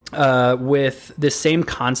with the same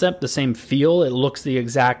concept, the same feel. It looks the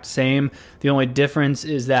exact same. The only difference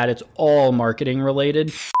is that it's all marketing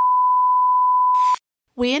related.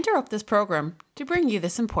 We interrupt this program to bring you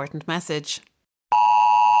this important message.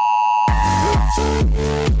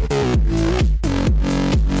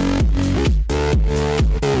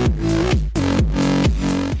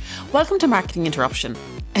 Welcome to Marketing Interruption,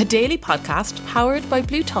 a daily podcast powered by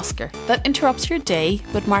Blue Tusker that interrupts your day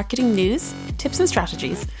with marketing news, tips and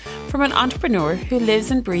strategies from an entrepreneur who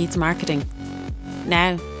lives and breathes marketing.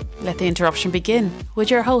 Now, let the interruption begin with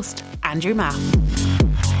your host, Andrew Maff.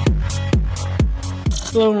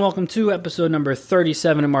 Hello and welcome to episode number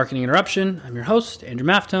 37 of Marketing Interruption. I'm your host, Andrew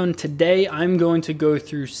Maftone. Today I'm going to go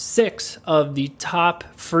through 6 of the top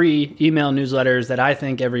free email newsletters that I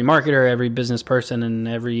think every marketer, every business person, and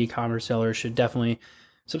every e-commerce seller should definitely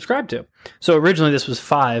subscribe to. So originally this was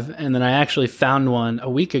 5, and then I actually found one a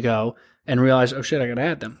week ago and realized, oh shit, I gotta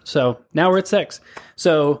add them. So now we're at 6.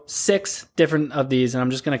 So 6 different of these, and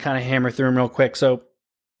I'm just gonna kind of hammer through them real quick. So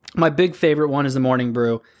my big favorite one is the Morning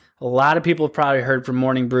Brew. A lot of people have probably heard from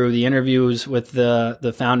Morning Brew. The interviews with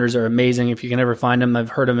the founders are amazing. If you can ever find them,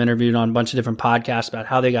 I've heard them interviewed on a bunch of different podcasts about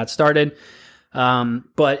how they got started.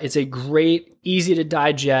 But it's a great, easy to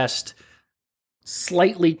digest,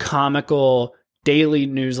 slightly comical daily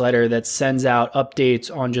newsletter that sends out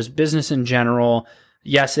updates on just business in general.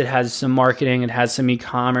 Yes, it has some marketing, it has some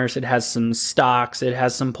e-commerce, it has some stocks, it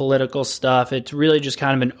has some political stuff. It's really just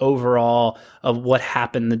kind of an overall of what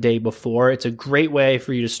happened the day before. It's a great way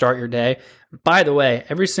for you to start your day. By the way,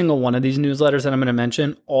 every single one of these newsletters that I'm going to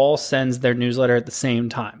mention all sends their newsletter at the same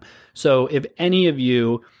time. So if any of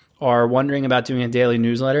you are wondering about doing a daily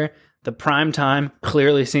newsletter, the prime time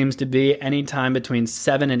clearly seems to be any time between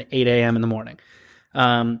 7 and 8 a.m. in the morning.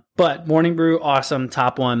 But Morning Brew, awesome,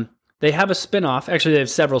 top one. They have a spinoff. Actually, they have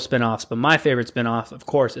several spinoffs, but my favorite spinoff, of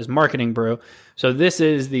course, is Marketing Brew. So this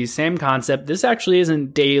is the same concept. This actually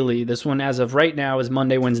isn't daily. This one, as of right now, is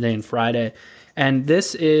Monday, Wednesday, and Friday. And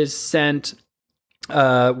this is sent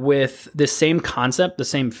with the same concept, the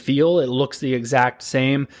same feel. It looks the exact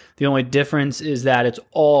same. The only difference is that it's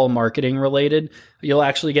all marketing related. You'll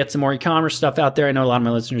actually get some more e-commerce stuff out there. I know a lot of my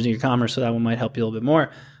listeners are e-commerce, so that one might help you a little bit more.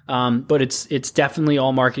 But it's definitely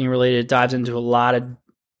all marketing related. It dives into a lot of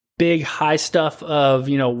big high stuff of,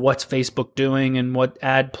 what's Facebook doing and what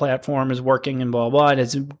ad platform is working and blah, blah, and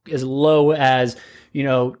it's as low as,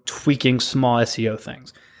 tweaking small SEO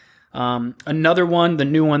things. Another one, the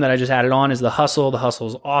new one that I just added on is The Hustle. The Hustle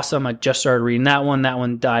is awesome. I just started reading that one. That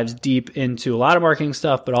one dives deep into a lot of marketing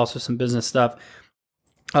stuff, but also some business stuff.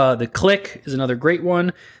 The Click is another great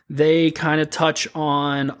one. They kind of touch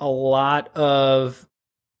on a lot of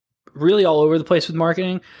really all over the place with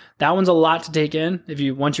marketing. That one's a lot to take in.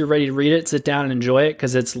 Once you're ready to read it, sit down and enjoy it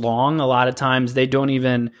because it's long. A lot of times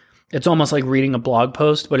it's almost like reading a blog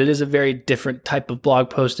post, but it is a very different type of blog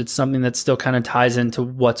post. It's something that still kind of ties into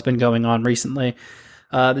what's been going on recently.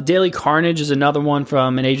 The Daily Carnage is another one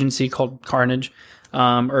from an agency called Carnage,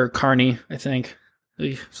 or Carney, I think.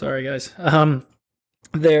 Sorry, guys.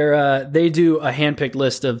 They do a handpicked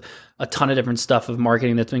list of a ton of different stuff of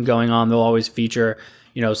marketing that's been going on. They'll always feature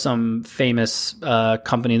some famous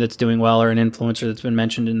company that's doing well or an influencer that's been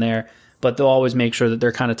mentioned in there, but they'll always make sure that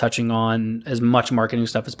they're kind of touching on as much marketing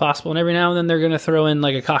stuff as possible. And every now and then they're going to throw in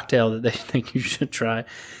like a cocktail that they think you should try.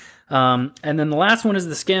 And then the last one is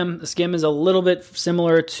The Skim. The Skim is a little bit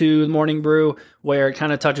similar to Morning Brew, where it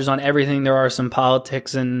kind of touches on everything. There are some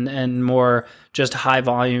politics and more just high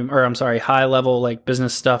level like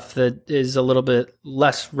business stuff that is a little bit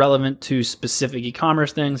less relevant to specific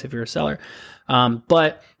e-commerce things if you're a seller.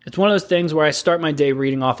 But it's one of those things where I start my day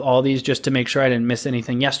reading off all these just to make sure I didn't miss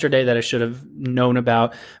anything yesterday that I should have known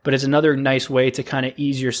about. But it's another nice way to kind of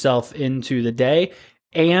ease yourself into the day.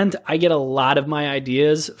 And I get a lot of my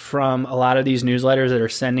ideas from a lot of these newsletters that are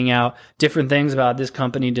sending out different things about this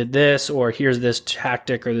company did this, or here's this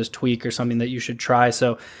tactic or this tweak or something that you should try.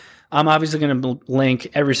 So I'm obviously going to link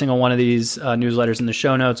every single one of these newsletters in the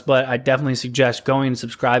show notes, but I definitely suggest going and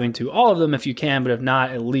subscribing to all of them if you can, but if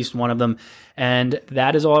not, at least one of them. And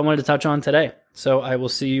that is all I wanted to touch on today. So I will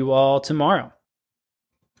see you all tomorrow.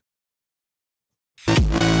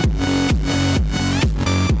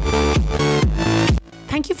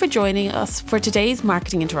 Thank you for joining us for today's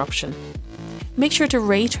Marketing Interruption. Make sure to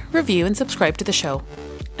rate, review and subscribe to the show.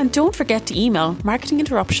 And don't forget to email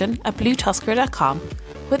marketinginterruption@bluetusker.com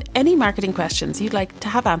with any marketing questions you'd like to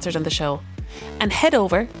have answered on the show. And head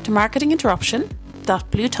over to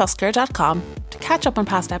marketinginterruption.bluetusker.com to catch up on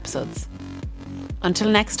past episodes. Until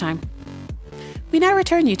next time, we now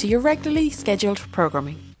return you to your regularly scheduled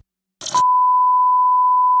programming.